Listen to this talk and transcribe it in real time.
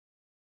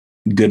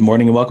Good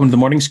morning and welcome to the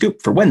Morning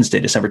Scoop for Wednesday,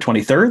 December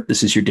 23rd.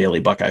 This is your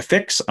daily Buckeye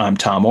fix. I'm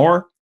Tom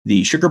Orr.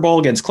 The Sugar Bowl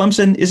against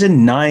Clemson is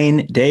in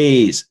 9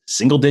 days,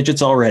 single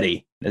digits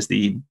already. As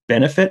the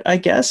benefit, I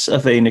guess,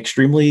 of an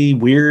extremely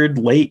weird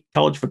late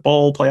college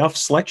football playoff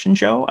selection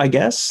show, I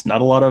guess.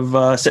 Not a lot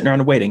of sitting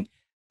around and waiting.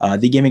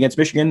 The game against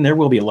Michigan, there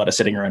will be a lot of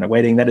sitting around and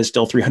waiting. That is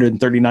still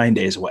 339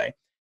 days away.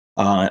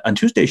 On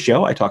Tuesday's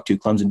show, I talked to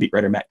Clemson beat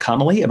writer Matt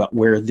Connolly about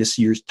where this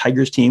year's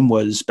Tigers team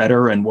was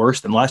better and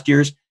worse than last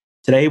year's.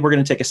 Today, we're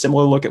going to take a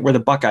similar look at where the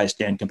Buckeyes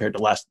stand compared to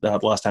the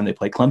last time they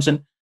played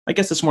Clemson. My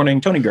guest this morning,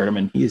 Tony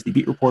Gerdeman. He is the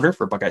beat reporter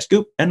for Buckeye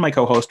Scoop and my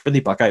co-host for the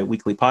Buckeye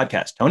Weekly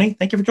podcast. Tony,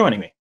 thank you for joining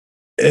me.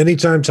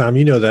 Anytime, Tom.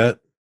 You know that.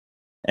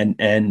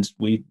 And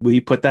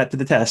we put that to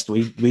the test.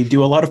 We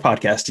do a lot of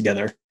podcasts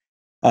together.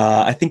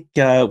 I think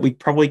we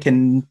probably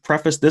can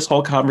preface this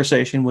whole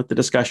conversation with the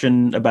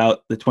discussion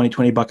about the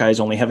 2020 Buckeyes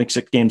only having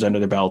 6 games under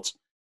their belts.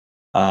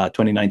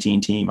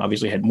 2019 team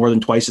obviously had more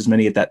than twice as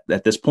many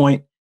at this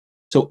point.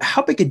 So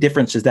how big a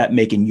difference does that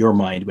make in your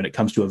mind when it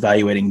comes to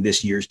evaluating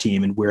this year's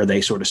team and where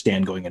they sort of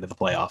stand going into the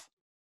playoff?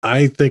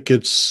 I think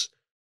it's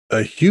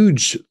a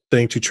huge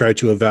thing to try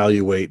to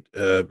evaluate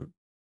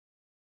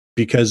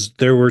because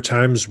there were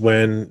times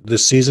when the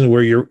season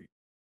where your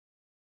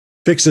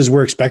fixes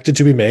were expected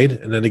to be made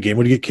and then the game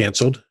would get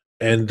canceled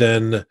and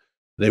then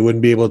they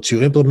wouldn't be able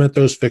to implement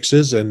those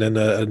fixes. And then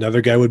another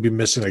guy would be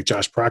missing, like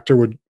Josh Proctor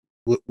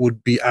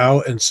would be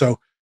out. And so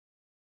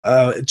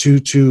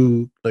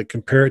to like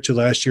compare it to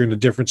last year and the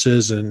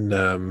differences, and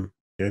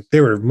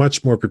they were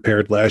much more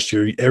prepared last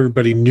year.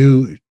 Everybody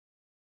knew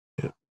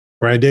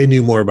Ryan Day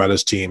knew more about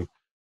his team.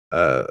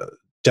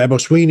 Dabo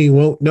Sweeney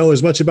won't know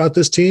as much about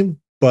this team,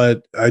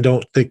 but I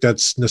don't think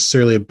that's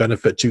necessarily a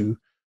benefit to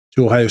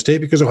Ohio State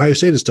because Ohio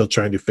State is still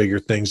trying to figure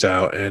things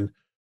out. And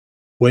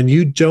when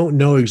you don't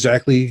know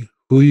exactly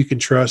who you can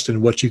trust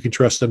and what you can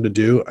trust them to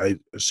do, I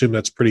assume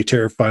that's a pretty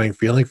terrifying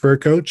feeling for a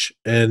coach.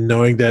 And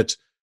knowing that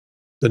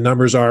the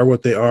numbers are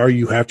what they are,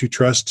 you have to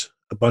trust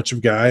a bunch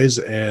of guys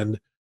and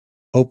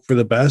hope for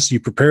the best. You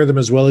prepare them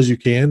as well as you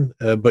can,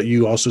 but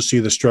you also see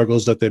the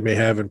struggles that they may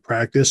have in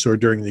practice or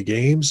during the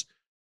games.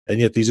 And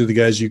yet these are the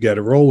guys you got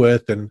to roll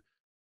with. And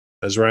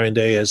as Ryan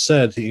Day has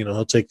said,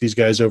 he'll take these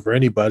guys over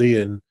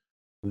anybody. And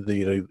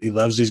he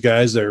loves these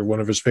guys. They're one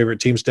of his favorite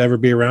teams to ever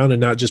be around,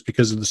 and not just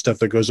because of the stuff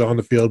that goes on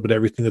the field, but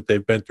everything that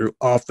they've been through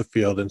off the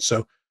field. And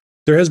so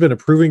there has been a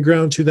proving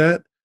ground to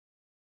that.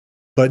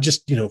 But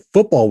just,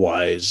 football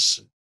wise,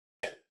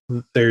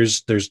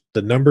 there's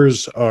the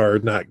numbers are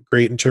not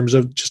great in terms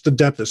of just the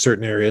depth of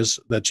certain areas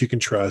that you can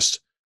trust.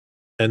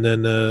 And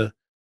then the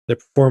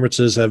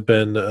performances have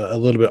been a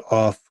little bit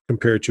off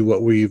compared to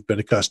what we've been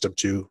accustomed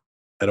to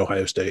at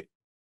Ohio State.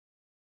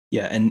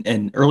 Yeah,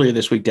 and earlier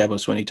this week, Dabo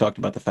Sweeney talked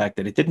about the fact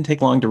that it didn't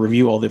take long to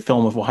review all the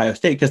film of Ohio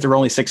State because there were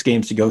only 6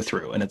 games to go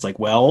through. And it's like,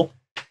 well,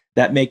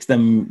 that makes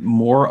them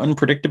more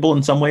unpredictable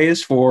in some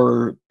ways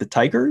for the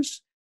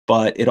Tigers.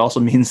 But it also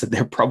means that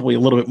they're probably a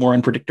little bit more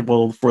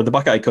unpredictable for the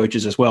Buckeye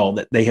coaches as well,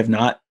 that they have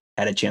not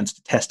had a chance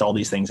to test all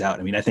these things out.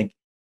 I mean, I think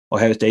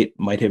Ohio State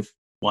might have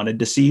wanted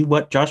to see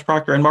what Josh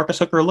Proctor and Marcus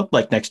Hooker looked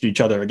like next to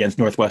each other against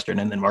Northwestern,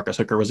 and then Marcus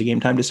Hooker was a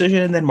game-time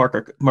decision, and then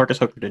Marcus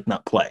Hooker did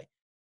not play.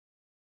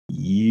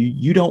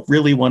 You don't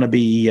really want to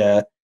be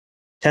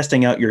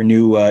testing out your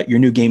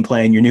new game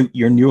plan,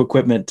 your new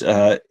equipment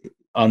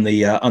on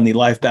the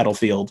live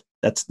battlefield.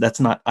 That's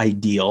not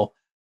ideal.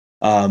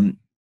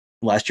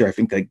 Last year, I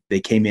think they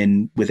came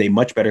in with a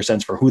much better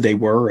sense for who they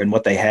were and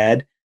what they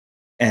had,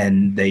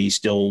 and they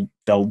still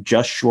fell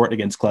just short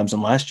against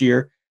Clemson last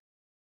year.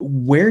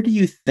 Where do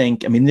you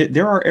think, I mean,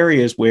 there are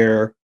areas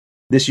where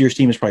this year's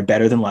team is probably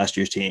better than last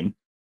year's team.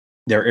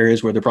 There are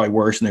areas where they're probably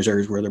worse, and there's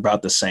areas where they're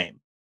about the same.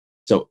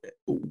 So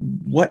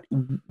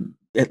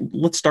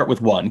let's start with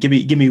one. Give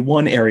me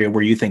one area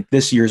where you think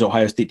this year's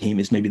Ohio State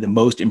team is maybe the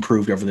most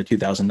improved over the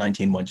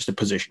 2019 one, just a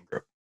position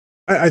group.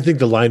 I think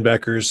the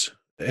linebackers,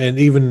 and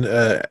even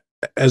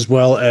as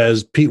well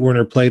as Pete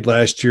Werner played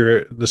last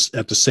year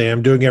at the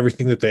SAM, doing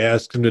everything that they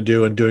asked him to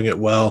do and doing it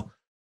well.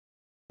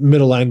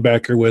 Middle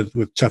linebacker with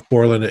Tough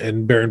Borland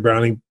and Baron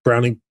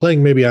Browning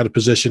playing maybe out of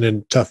position,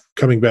 and Tough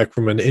coming back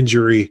from an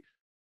injury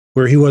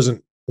where he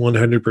wasn't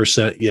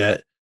 100%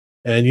 yet.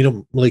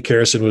 And, Malik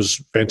Harrison was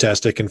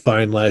fantastic and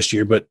fine last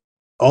year, but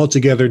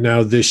altogether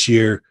now this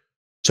year,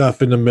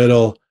 Tough in the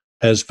middle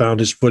has found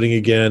his footing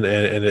again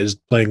and is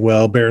playing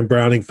well. Baron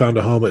Browning found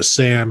a home at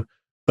SAM,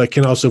 but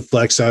can also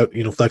flex out,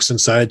 flex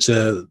inside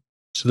to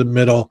the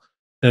middle.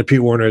 And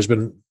Pete Werner has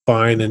been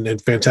fine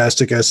and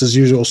fantastic as his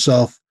usual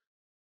self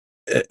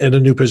in a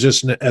new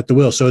position at the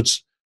wheel. So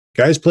it's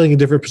guys playing in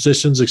different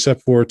positions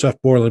except for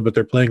Tough Borland, but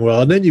they're playing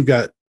well. And then you've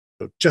got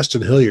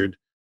Justin Hilliard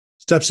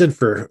steps in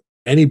for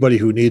anybody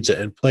who needs it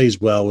and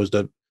plays well. Was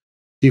the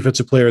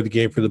defensive player of the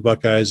game for the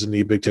Buckeyes in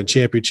the Big Ten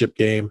championship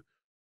game.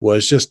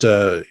 Was just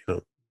a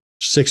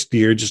 6th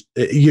year. Just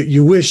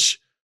you wish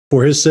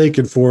for his sake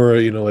and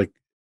for like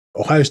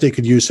Ohio State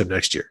could use him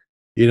next year.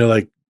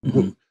 There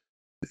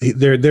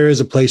is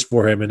a place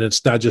for him, and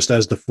it's not just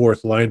as the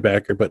 4th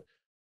linebacker, but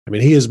I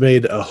mean, he has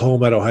made a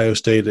home at Ohio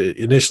State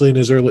initially in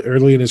his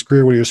early in his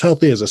career when he was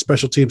healthy as a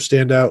special team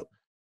standout,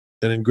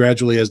 and then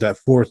gradually as that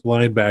fourth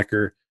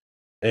linebacker,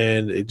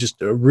 and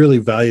just a really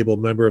valuable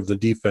member of the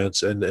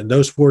defense. And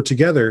those four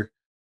together,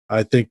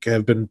 I think,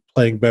 have been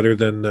playing better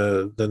than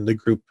the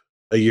group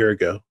a year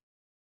ago.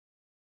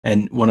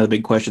 And one of the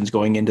big questions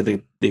going into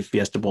the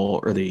Fiesta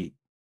Bowl or the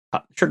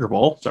Sugar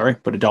Bowl, sorry,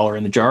 put $1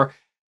 in the jar,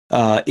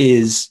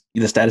 is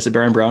the status of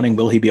Baron Browning.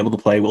 Will he be able to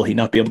play? Will he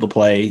not be able to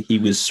play? He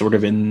was sort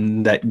of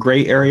in that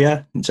gray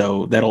area.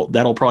 So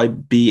that'll probably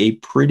be a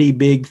pretty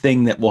big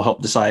thing that will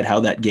help decide how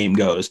that game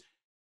goes.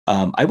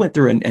 I went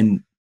through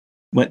and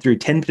went through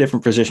 10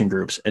 different position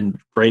groups and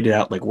graded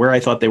out like where I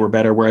thought they were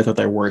better, where I thought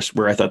they were worse,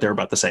 where I thought they were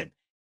about the same.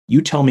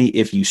 You tell me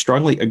if you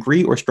strongly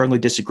agree or strongly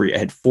disagree. I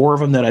had 4 of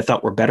them that I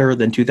thought were better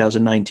than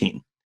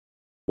 2019.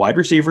 Wide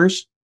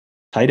receivers,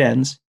 tight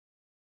ends,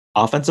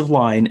 offensive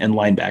line, and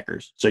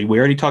linebackers. So we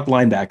already talked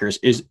linebackers.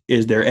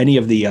 Is there any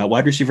of the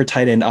wide receiver,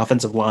 tight end,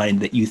 offensive line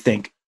that you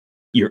think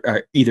you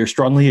either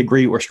strongly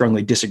agree or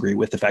strongly disagree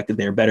with the fact that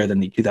they are better than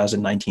the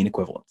 2019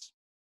 equivalents?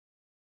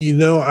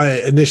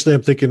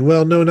 I'm thinking,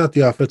 well, no, not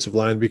the offensive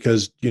line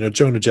because,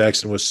 Jonah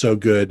Jackson was so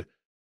good,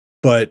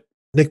 but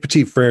Nick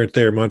Petit-Frere and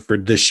Thayer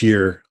Munford this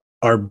year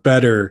are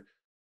better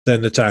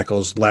than the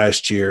tackles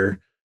last year,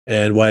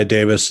 and Wyatt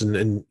Davis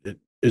and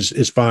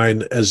is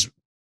fine as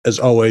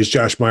always.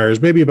 Josh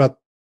Myers maybe about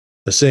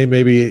the same.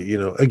 Maybe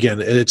again,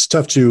 it's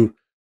tough to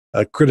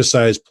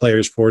criticize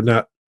players for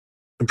not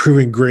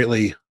improving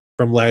greatly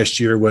from last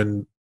year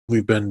when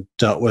we've been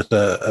dealt with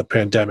a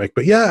pandemic.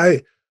 But yeah,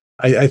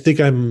 I think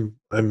I'm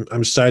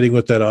siding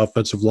with that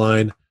offensive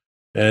line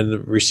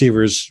and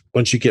receivers.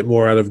 Once you get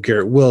more out of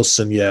Garrett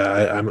Wilson,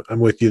 yeah, I'm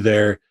with you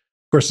there.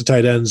 Of course, the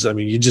tight ends. I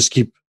mean, you just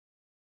keep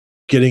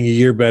getting a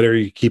year better.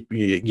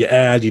 You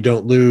add, you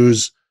don't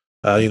lose.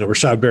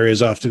 Rashad Berry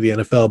is off to the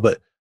NFL,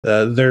 but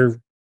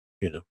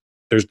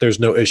there's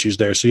no issues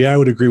there. So yeah, I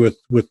would agree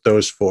with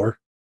those 4.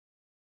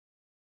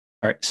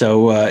 All right,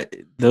 so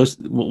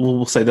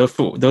we'll say those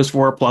 4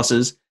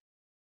 pluses.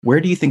 Where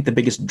do you think the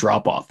biggest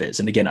drop off is?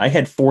 And again, I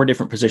had 4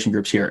 different position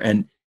groups here,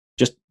 and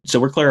just so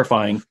we're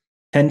clarifying,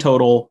 10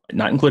 total,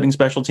 not including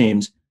special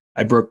teams.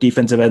 I broke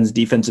defensive ends,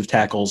 defensive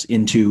tackles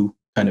into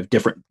kind of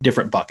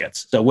different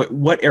buckets. So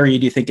what area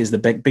do you think is the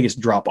biggest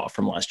drop off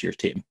from last year's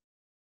team?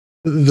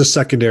 The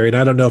secondary, and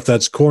I don't know if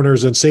that's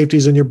corners and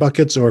safeties in your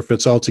buckets or if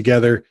it's all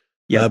together.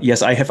 Yeah,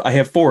 yes, I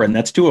have 4, and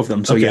that's 2 of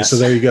them. So okay, yes. So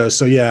there you go.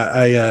 So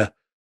yeah,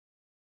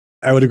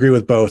 I would agree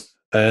with both,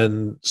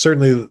 and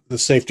certainly the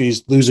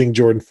safeties losing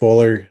Jordan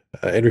Fuller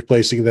and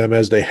replacing them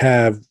as they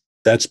have,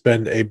 that's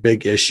been a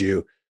big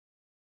issue.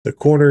 The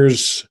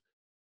corners,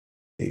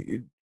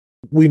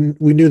 we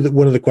knew that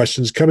one of the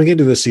questions coming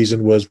into the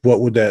season was what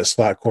would that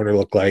slot corner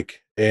look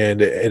like,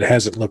 and it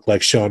hasn't looked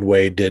like Sean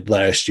Wade did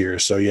last year.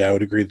 So yeah, I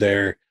would agree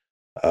there.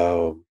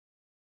 For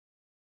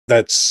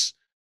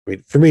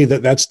me,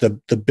 that's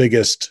the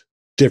biggest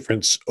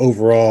difference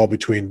overall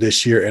between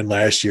this year and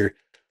last year.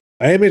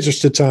 I am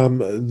interested,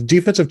 Tom,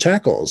 defensive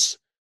tackles.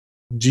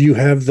 Do you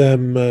have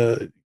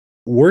them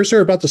worse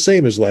or about the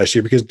same as last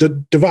year? Because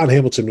Devon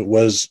Hamilton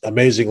was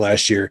amazing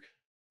last year,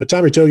 but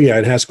Tommy Togiai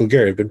and Haskell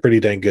Garrett have been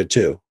pretty dang good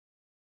too.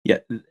 Yeah,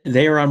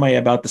 they are on my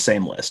about the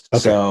same list.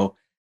 Okay. So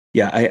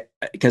yeah,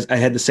 because I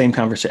had the same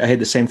conversation. I had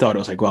the same thought. I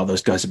was like, wow,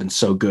 those guys have been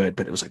so good.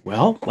 But it was like,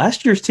 well,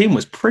 last year's team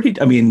was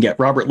pretty. I mean, you got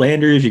Robert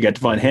Landers, you got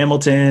Devon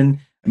Hamilton.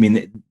 I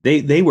mean,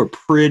 they were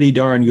pretty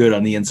darn good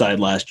on the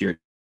inside last year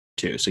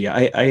too. So yeah,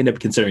 I ended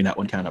up considering that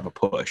one kind of a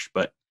push.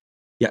 But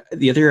yeah,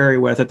 the other area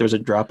where I thought there was a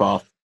drop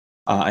off,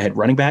 I had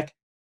running back,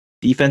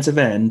 defensive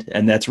end,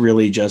 and that's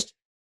really just,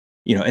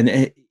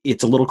 and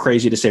it's a little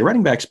crazy to say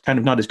running back's kind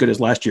of not as good as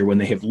last year when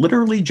they have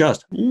literally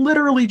just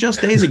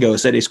days ago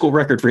set a school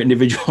record for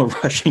individual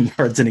rushing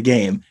yards in a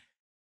game.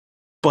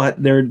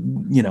 But they're,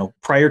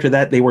 prior to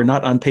that, they were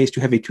not on pace to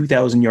have a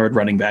 2,000-yard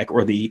running back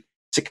or the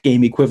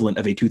 6-game equivalent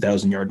of a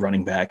 2,000-yard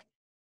running back.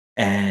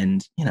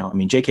 And,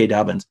 J.K.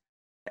 Dobbins,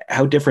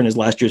 how different is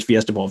last year's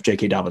Fiesta Bowl if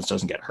J.K. Dobbins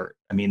doesn't get hurt?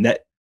 I mean,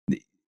 that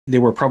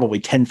there were probably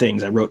 10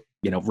 things I wrote,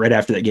 right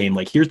after that game,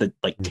 like here's the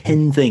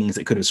 10 things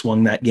that could have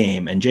swung that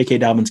game. And J.K.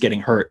 Dobbins getting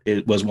hurt,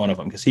 it was one of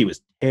them because he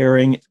was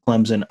tearing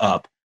Clemson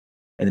up.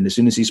 And then as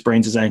soon as he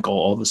sprains his ankle,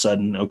 all of a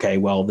sudden, okay,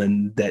 well,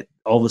 then that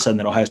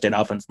Ohio State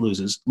offense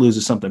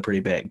loses something pretty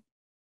big.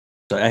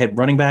 So I had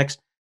running backs,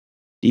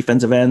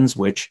 defensive ends,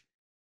 which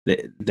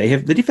they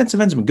have, the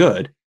defensive ends have been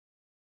good.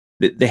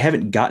 They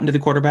haven't gotten to the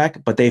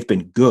quarterback, but they've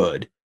been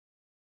good.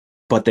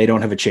 But they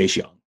don't have a Chase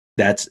Young.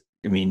 That's,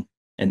 and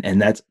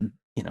that's,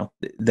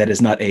 that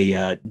is not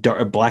a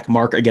black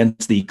mark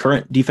against the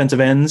current defensive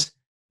ends.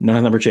 None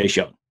of them are Chase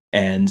Young.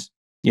 And,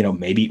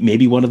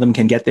 maybe one of them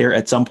can get there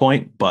at some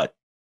point, but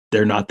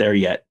they're not there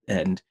yet.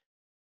 And,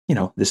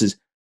 this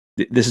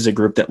is a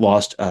group that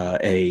lost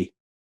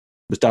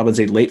was Dobbins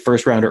a late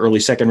first round or early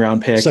second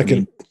round pick?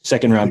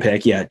 Second round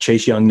pick. Yeah.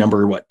 Chase Young,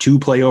 number 2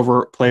 player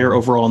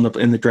overall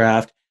in the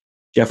draft.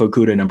 Jeff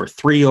Okudah, number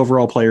 3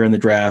 overall player in the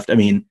draft.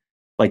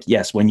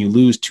 Yes, when you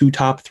lose 2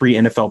 top 3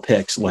 NFL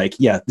picks,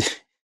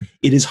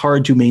 it is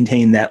hard to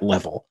maintain that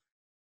level.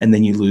 And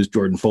then you lose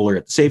Jordan Fuller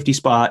at the safety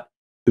spot,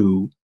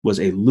 who was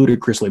a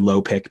ludicrously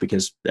low pick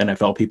because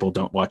NFL people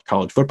don't watch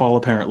college football,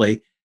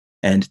 apparently.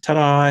 And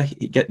ta-da,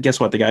 guess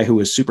what? The guy who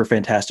was super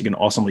fantastic and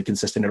awesomely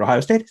consistent at Ohio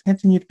State has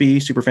continued to be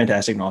super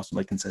fantastic and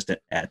awesomely consistent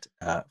at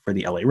for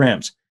the LA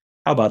Rams.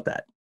 How about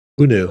that?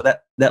 Who knew? So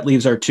that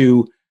leaves our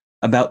two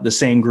about the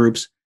same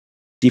groups: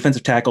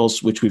 defensive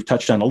tackles, which we've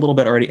touched on a little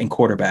bit already, and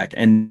quarterback.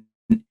 And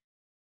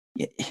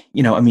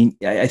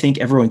I think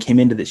everyone came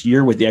into this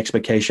year with the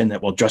expectation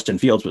that, well, Justin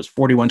Fields was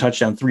 41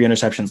 touchdowns, 3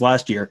 interceptions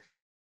last year.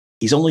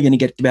 He's only going to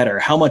get better.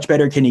 How much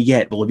better can he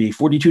get? Will it be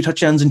 42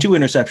 touchdowns and 2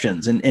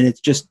 interceptions? And it's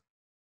just,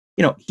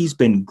 he's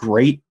been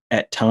great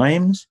at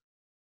times,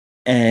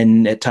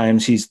 and at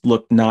times he's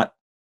looked not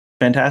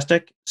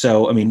fantastic.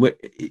 So, I mean,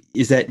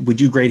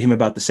 would you grade him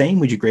about the same?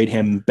 Would you grade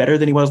him better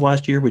than he was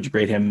last year? Would you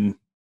grade him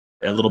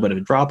a little bit of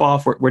a drop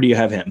off? Where do you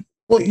have him?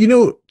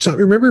 Well, Tom,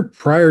 remember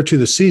prior to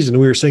the season,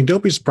 we were saying,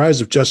 don't be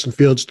surprised if Justin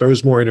Fields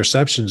throws more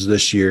interceptions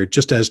this year,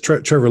 just as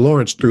Trevor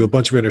Lawrence threw a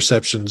bunch of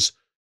interceptions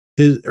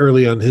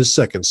early on his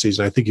second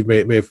season. I think he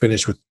may have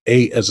finished with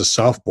 8 as a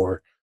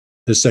sophomore,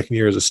 his second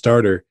year as a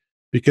starter,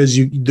 because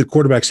the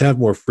quarterbacks have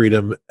more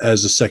freedom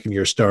as a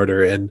second-year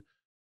starter, and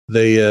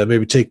they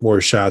maybe take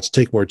more shots,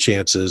 take more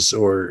chances,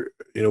 or,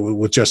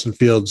 with Justin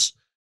Fields'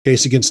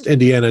 case against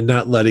Indiana,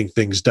 not letting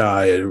things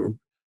die,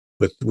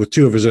 with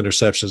 2 of his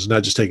interceptions,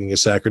 not just taking a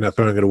sack or not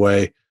throwing it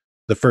away,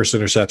 the first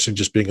interception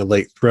just being a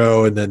late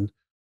throw, and then,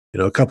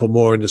 a couple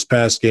more in this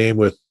past game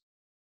with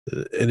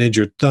an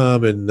injured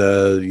thumb and,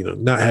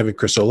 not having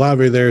Chris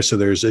Olave there, so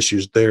there's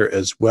issues there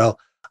as well.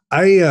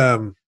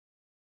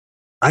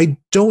 I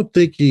don't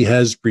think he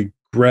has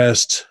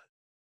regressed.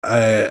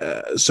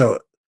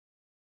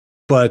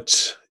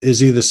 But is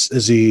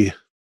he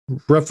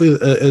roughly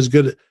as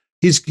good?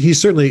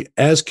 He's certainly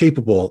as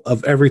capable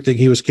of everything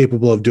he was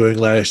capable of doing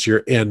last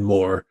year and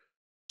more.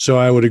 So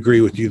I would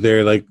agree with you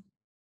there. Like,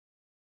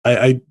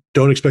 I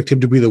don't expect him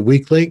to be the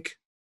weak link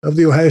of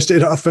the Ohio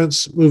State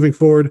offense moving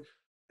forward.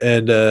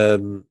 And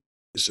I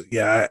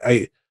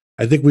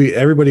think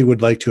everybody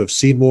would like to have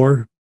seen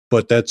more,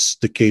 but that's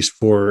the case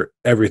for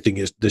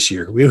everything this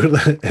year. We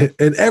would,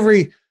 in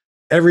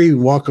every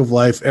walk of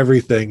life,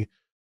 everything.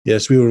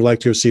 Yes, we would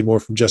like to have seen more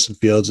from Justin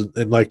Fields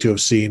and like to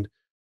have seen,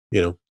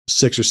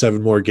 6 or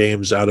 7 more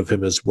games out of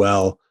him as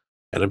well.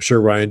 And I'm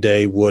sure Ryan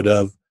Day would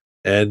have.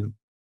 And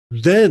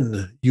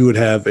then you would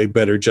have a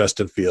better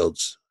Justin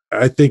Fields.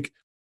 I think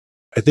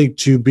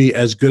to be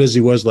as good as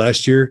he was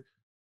last year,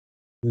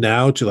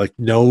 now to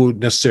no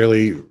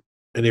necessarily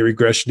any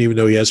regression, even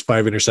though he has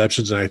 5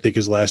 interceptions, and I think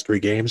his last 3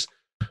 games.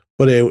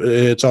 But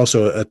it's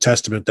also a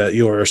testament that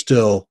you are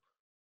still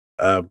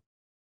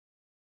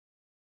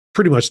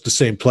pretty much the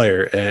same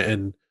player,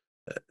 and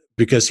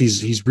because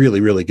he's really,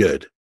 really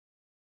good.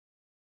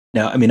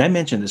 Now, I mean, I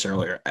mentioned this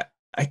earlier.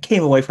 I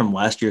came away from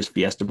last year's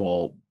Fiesta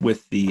Bowl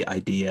with the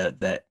idea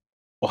that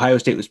Ohio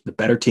State was the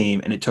better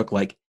team, and it took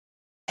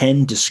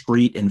 10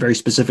 discrete and very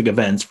specific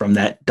events, from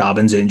that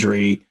Dobbins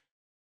injury,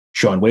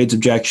 Sean Wade's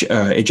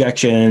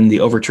ejection, the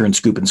overturned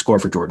scoop and score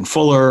for Jordan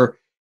Fuller.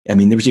 I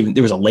mean,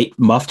 there was a late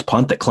muffed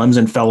punt that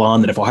Clemson fell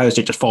on, that if Ohio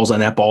State just falls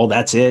on that ball,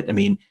 that's it. I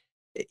mean,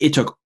 it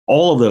took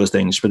all of those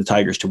things for the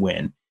Tigers to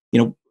win.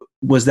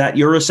 Was that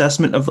your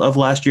assessment of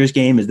last year's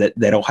game? Is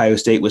that Ohio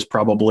State was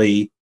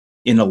probably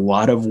in a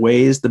lot of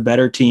ways the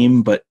better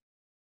team, but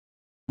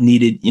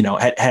needed,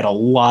 had a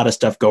lot of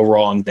stuff go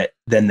wrong that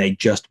then they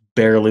just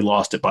barely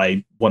lost it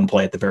by 1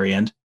 play at the very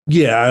end?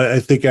 Yeah, I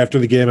think after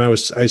the game, I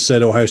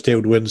said Ohio State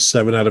would win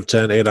 7 out of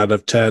 10, 8 out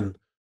of 10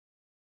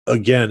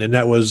 again. And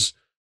that was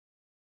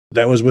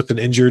with an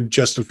injured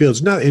Justin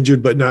Fields, not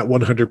injured, but not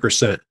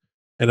 100%.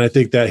 And I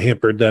think that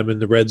hampered them in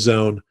the red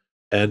zone.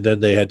 And then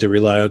they had to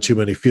rely on too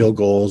many field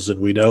goals. And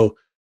we know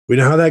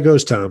how that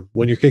goes, Tom.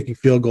 When you're kicking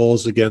field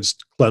goals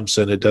against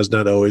Clemson, it does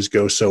not always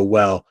go so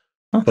well.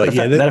 But is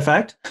that a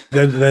fact?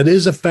 That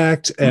is a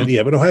fact. And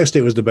but Ohio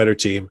State was the better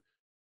team.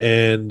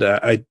 And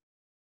I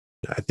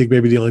think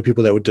maybe the only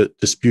people that would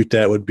dispute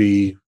that would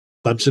be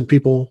Clemson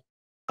people,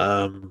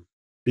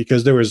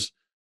 because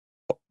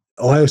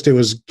Ohio State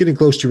was getting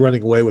close to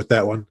running away with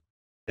that one,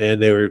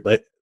 and they were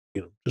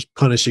just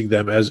punishing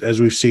them as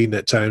we've seen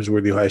at times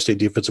where the Ohio State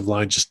defensive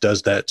line just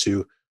does that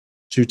to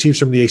teams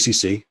from the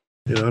ACC.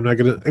 I'm not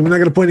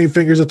gonna point any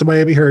fingers at the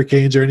Miami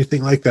Hurricanes or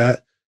anything like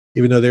that,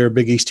 even though they were a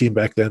Big East team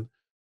back then.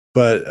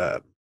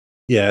 But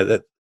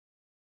that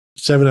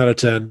 7 out of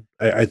 10,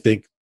 I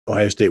think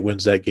Ohio State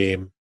wins that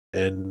game,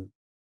 and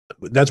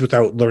that's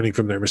without learning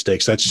from their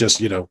mistakes. That's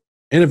just in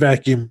a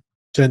vacuum,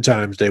 10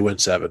 times they win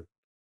 7.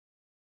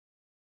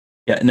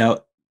 Yeah.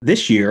 Now,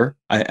 this year,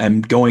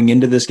 I'm going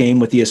into this game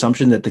with the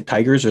assumption that the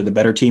Tigers are the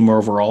better team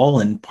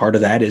overall, and part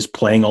of that is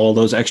playing all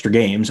those extra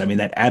games. I mean,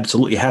 that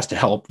absolutely has to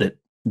help that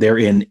they're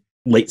in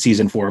late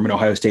season form and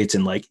Ohio State's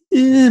in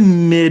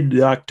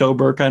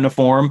mid-October kind of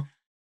form.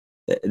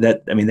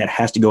 That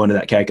has to go into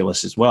that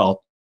calculus as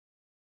well.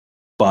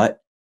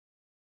 But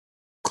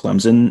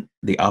Clemson,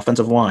 the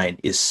offensive line,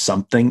 is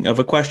something of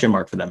a question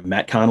mark for them.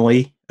 Matt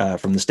Connolly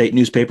from the State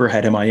newspaper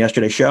had him on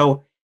yesterday's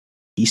show.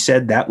 he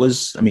said that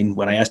was, I mean,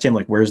 when I asked him,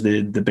 like, where's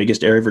the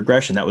biggest area of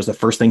regression, that was the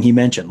first thing he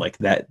mentioned, like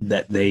that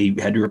they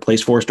had to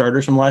replace 4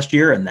 starters from last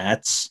year. And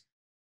that's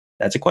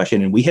a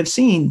question. And we have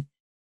seen,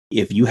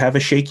 if you have a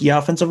shaky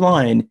offensive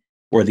line,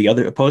 or the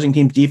other opposing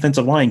team's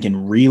defensive line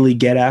can really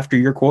get after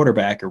your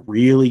quarterback or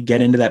really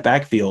get into that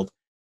backfield,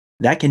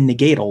 that can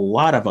negate a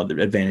lot of other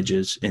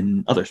advantages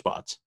in other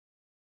spots.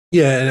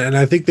 Yeah, and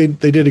I think they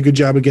did a good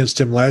job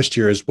against him last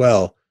year as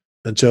well,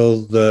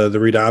 until the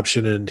read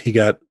option, and he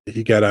got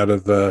out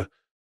of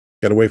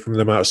got away from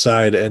them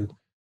outside. And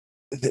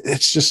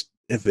it's just,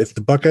 if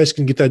the Buckeyes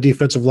can get that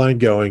defensive line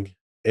going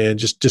and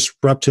just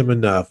disrupt him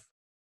enough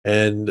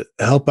and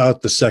help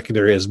out the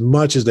secondary as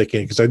much as they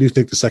can, because I do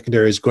think the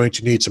secondary is going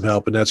to need some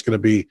help, and that's going to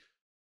be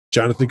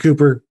Jonathan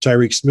Cooper,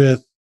 Tyreek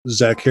Smith,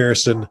 Zach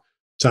Harrison,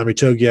 Tommy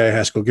Togiai,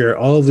 Haskell Garrett,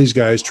 all of these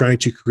guys trying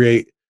to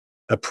create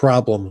a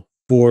problem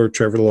for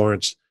Trevor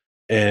Lawrence.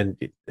 And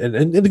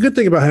the good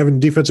thing about having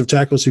defensive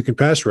tackles who can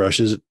pass rush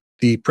is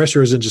the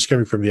pressure isn't just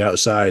coming from the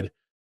outside,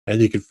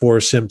 and you can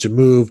force him to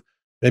move,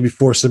 maybe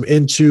force him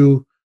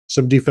into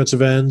some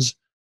defensive ends.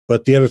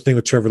 But the other thing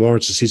with Trevor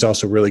Lawrence is he's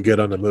also really good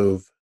on the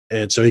move.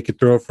 And so he could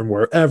throw it from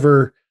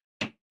wherever.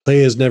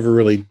 Play is never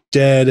really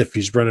dead if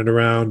he's running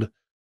around.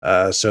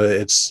 So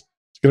it's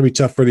going to be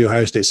tough for the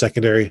Ohio State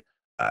secondary.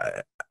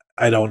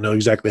 I don't know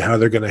exactly how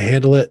they're going to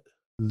handle it.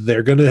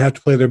 They're going to have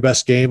to play their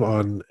best game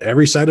on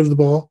every side of the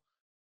ball.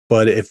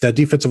 But if that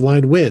defensive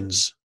line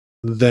wins,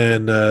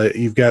 then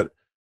you've got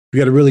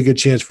a really good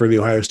chance for the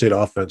Ohio State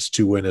offense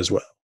to win as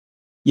well.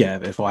 Yeah,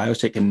 if Ohio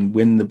State can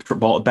win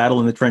the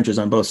battle in the trenches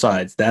on both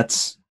sides,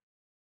 that's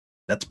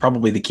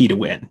probably the key to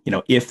win.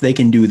 If they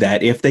can do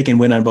that, if they can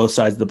win on both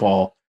sides of the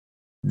ball,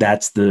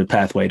 that's the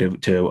pathway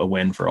to a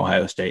win for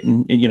Ohio State.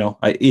 And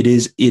it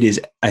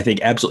is, I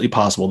think, absolutely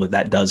possible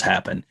that does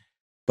happen.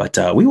 But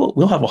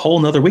we'll have a whole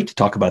nother week to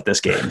talk about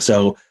this game.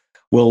 So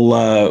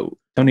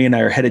Tony and I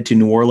are headed to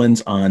New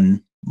Orleans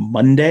on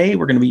Monday.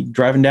 We're going to be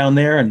driving down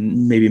there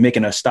and maybe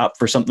making a stop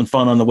for something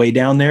fun on the way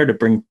down there to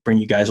bring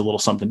you guys a little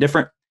something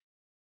different.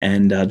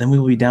 And then we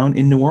will be down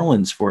in New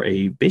Orleans for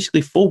a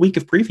basically full week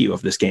of preview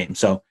of this game.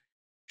 So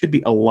should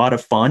be a lot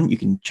of fun. You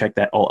can check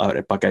that all out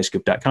at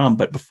BuckeyeScoop.com.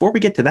 But before we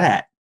get to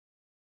that,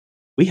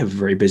 we have a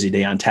very busy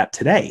day on tap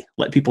today.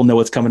 Let people know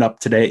what's coming up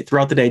today,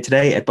 throughout the day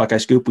today at Buckeye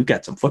Scoop. We've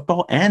got some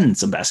football and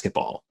some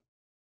basketball.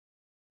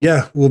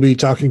 Yeah, we'll be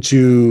talking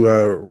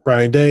to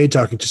Ryan Day,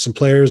 talking to some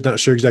players. Not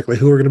sure exactly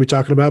who we're going to be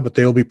talking about, but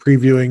they'll be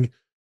previewing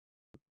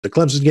the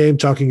Clemson game,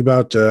 talking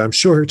about, I'm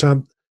sure,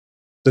 Tom,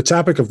 the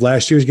topic of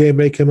last year's game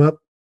may come up.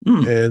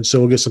 And so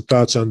we'll get some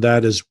thoughts on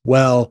that as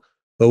well.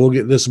 But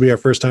this will be our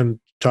first time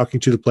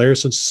talking to the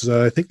players since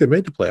I think they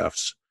made the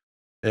playoffs.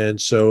 And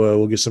so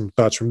we'll get some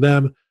thoughts from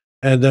them.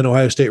 And then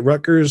Ohio State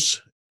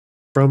Rutgers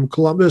from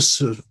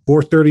Columbus,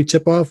 4:30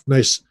 tip-off.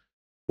 Nice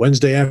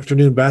Wednesday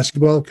afternoon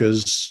basketball,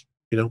 because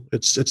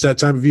it's that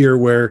time of year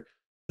where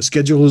the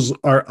schedules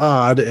are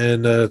odd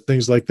and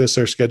things like this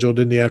are scheduled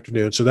in the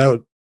afternoon.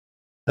 So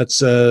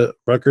that's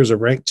Rutgers, a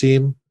ranked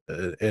team,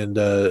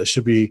 and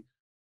should be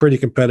pretty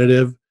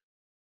competitive.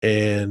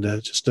 And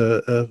just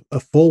a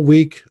full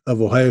week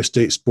of Ohio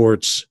State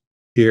sports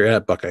here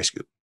at Buckeye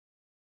Scoop.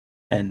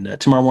 And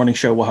tomorrow morning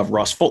show, we'll have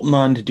Ross Fulton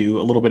on to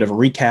do a little bit of a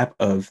recap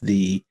of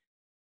the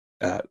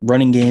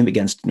running game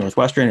against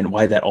Northwestern and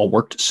why that all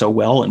worked so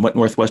well and what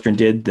Northwestern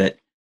did that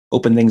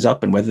opened things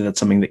up and whether that's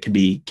something that could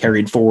be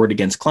carried forward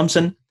against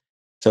Clemson.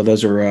 So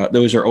those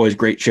are always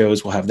great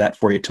shows. We'll have that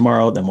for you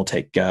tomorrow. Then we'll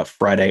take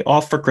Friday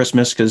off for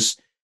Christmas because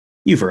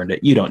you've earned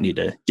it. You don't need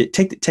to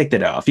take the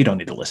day off. You don't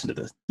need to listen to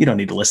this. You don't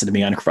need to listen to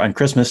me on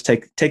Christmas.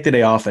 Take the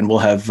day off, and we'll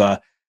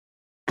have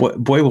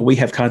boy will we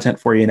have content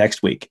for you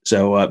next week.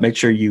 So make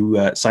sure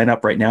you sign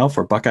up right now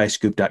for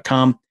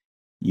BuckeyeScoop.com.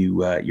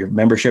 Your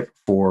membership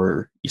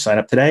you sign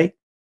up today.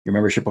 Your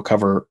membership will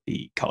cover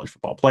the college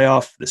football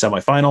playoff, the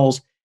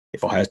semifinals.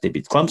 If Ohio State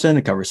beats Clemson,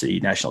 it covers the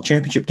national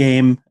championship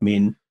game. I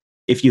mean,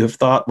 if you have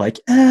thought like,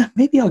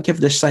 maybe I'll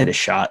give this site a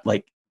shot.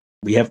 Like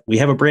we have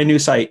a brand new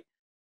site.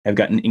 I've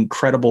gotten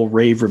incredible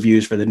rave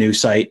reviews for the new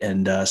site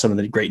and some of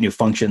the great new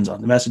functions on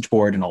the message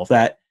board and all of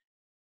that.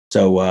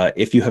 So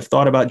if you have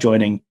thought about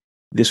joining,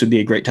 this would be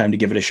a great time to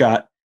give it a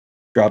shot.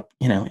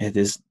 It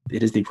is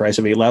the price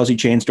of a lousy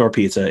chain store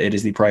pizza. It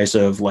is the price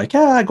of I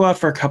go out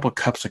for a couple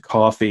cups of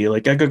coffee. I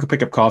go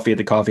pick up coffee at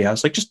the coffee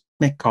house. Just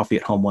make coffee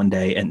at home one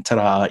day and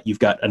ta-da, you've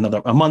got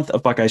a month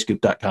of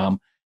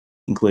BuckeyeScoop.com,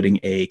 including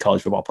a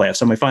college football playoff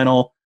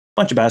semifinal,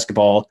 bunch of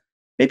basketball,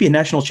 maybe a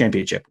national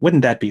championship.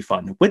 Wouldn't that be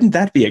fun? Wouldn't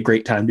that be a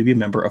great time to be a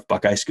member of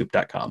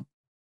BuckeyeScoop.com?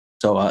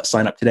 So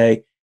sign up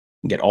today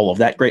and get all of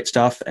that great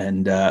stuff.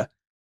 And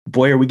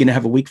boy, are we going to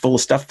have a week full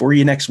of stuff for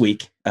you next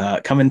week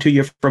coming to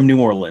you from New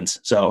Orleans.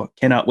 So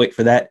cannot wait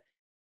for that.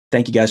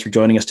 Thank you guys for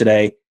joining us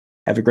today.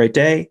 Have a great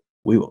day.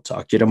 We will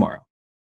talk to you tomorrow.